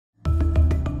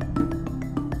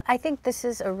I think this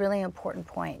is a really important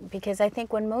point, because I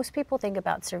think when most people think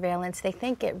about surveillance, they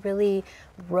think it really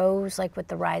rose like with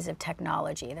the rise of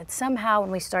technology, that somehow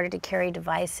when we started to carry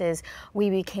devices, we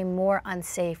became more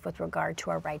unsafe with regard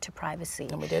to our right to privacy.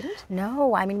 And we didn't?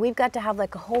 No, I mean, we've got to have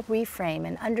like a whole reframe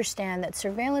and understand that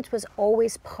surveillance was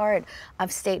always part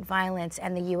of state violence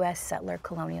and the U.S. settler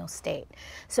colonial state.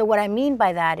 So what I mean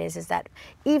by that is that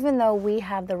even though we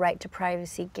have the right to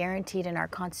privacy guaranteed in our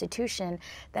Constitution,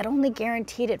 that only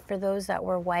guaranteed it for those that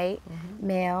were white,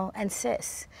 male, and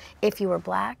cis. If you were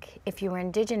black, if you were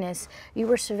indigenous, you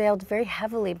were surveilled very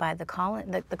heavily by the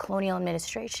colonial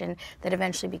administration that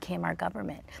eventually became our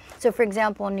government. So for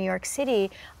example, in New York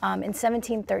City, in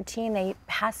 1713, they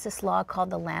passed this law called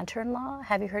the Lantern Law.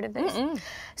 Have you heard of this?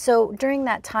 So during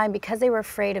that time, because they were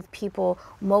afraid of people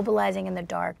mobilizing in the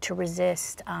dark to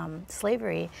resist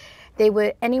slavery,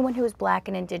 anyone who was black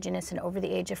and indigenous and over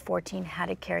the age of 14 had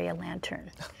to carry a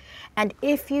lantern. And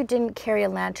if you didn't carry a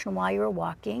lantern while you were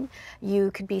walking, you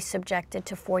could be subjected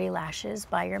to 40 lashes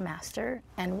by your master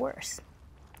and worse.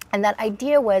 And that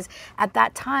idea was, at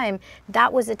that time,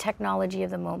 that was the technology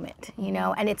of the moment, you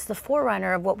know, and it's the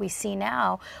forerunner of what we see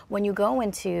now when you go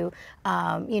into,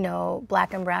 you know,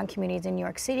 black and brown communities in New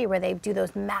York City, where they do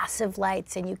those massive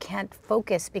lights and you can't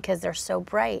focus because they're so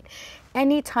bright.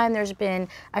 Anytime there's been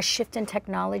a shift in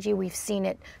technology, we've seen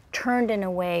it turned in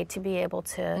a way to be able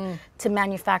to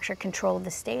manufacture control of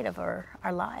the state of our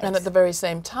lives. And at the very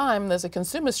same time, there's a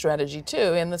consumer strategy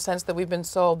too, in the sense that we've been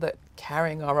sold that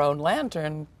carrying our own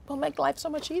lantern will make life so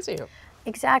much easier.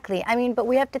 Exactly. I mean, but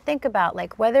we have to think about,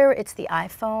 like, whether it's the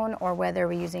iPhone or whether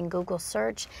we're using Google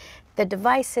search, the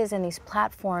devices and these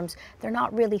platforms, they're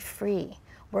not really free.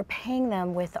 We're paying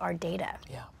them with our data.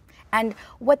 Yeah. And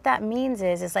what that means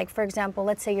is like, for example,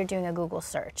 let's say you're doing a Google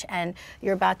search and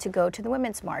you're about to go to the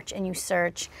Women's March and you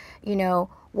search, you know,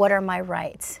 what are my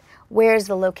rights? Where's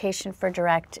the location for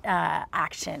direct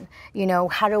action? You know,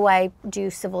 how do I do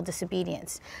civil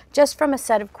disobedience? Just from a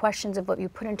set of questions of what you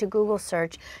put into Google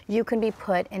search, you can be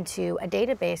put into a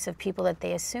database of people that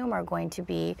they assume are going to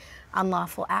be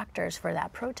unlawful actors for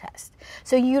that protest.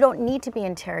 So you don't need to be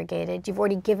interrogated. You've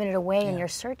already given it away in your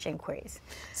search inquiries.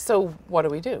 So what do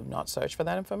we do? Not search for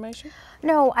that information?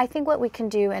 No, I think what we can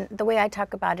do, and the way I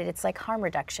talk about it, it's like harm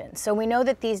reduction. So we know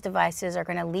that these devices are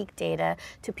going to leak data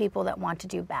to people that want to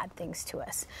do bad things to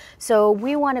us. So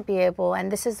we want to be able,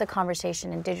 and this is the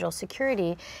conversation in digital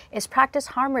security, is practice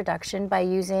harm reduction by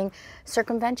using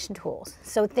circumvention tools.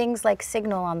 So things like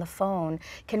Signal on the phone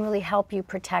can really help you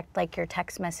protect like your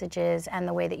text messages and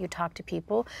the way that you talk to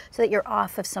people so that you're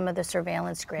off of some of the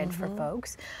surveillance grid for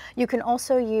folks. You can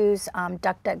also use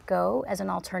DuckDuckGo as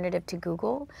an alternative to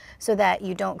Google so that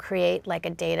you don't create like a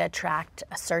data tracked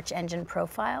search engine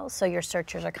profile. So your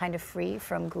searchers are kind of free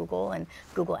from Google and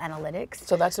Google Analytics.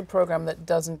 So that's a program that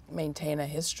doesn't maintain a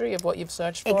history of what you've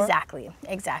searched for? Exactly,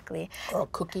 exactly. Or a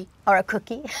cookie? Or a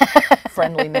cookie.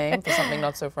 Friendly name for something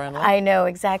not so friendly. I know,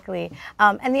 exactly.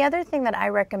 And the other thing that I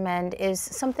recommend is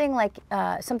something like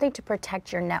something to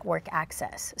protect your network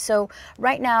access. So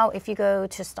right now, if you go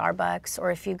to Starbucks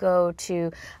or if you go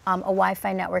to a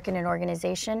Wi-Fi network in an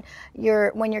organization,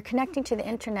 when you're connecting to the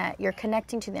internet, you're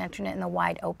connecting to the internet in the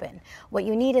wide open. What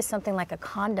you need is something like a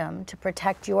condom to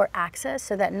protect your access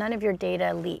so that none of your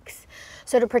data leaks.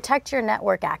 So to protect your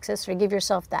network access, or give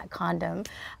yourself that condom,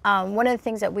 one of the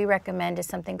things that we recommend is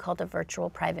something called a virtual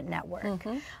private network,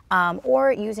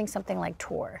 or using something like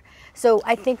Tor. So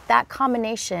I think that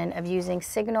combination of using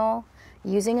Signal,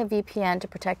 using a VPN to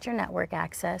protect your network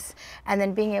access, and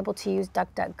then being able to use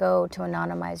DuckDuckGo to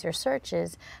anonymize your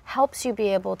searches helps you be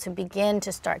able to begin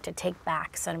to start to take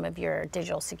back some of your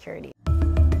digital security.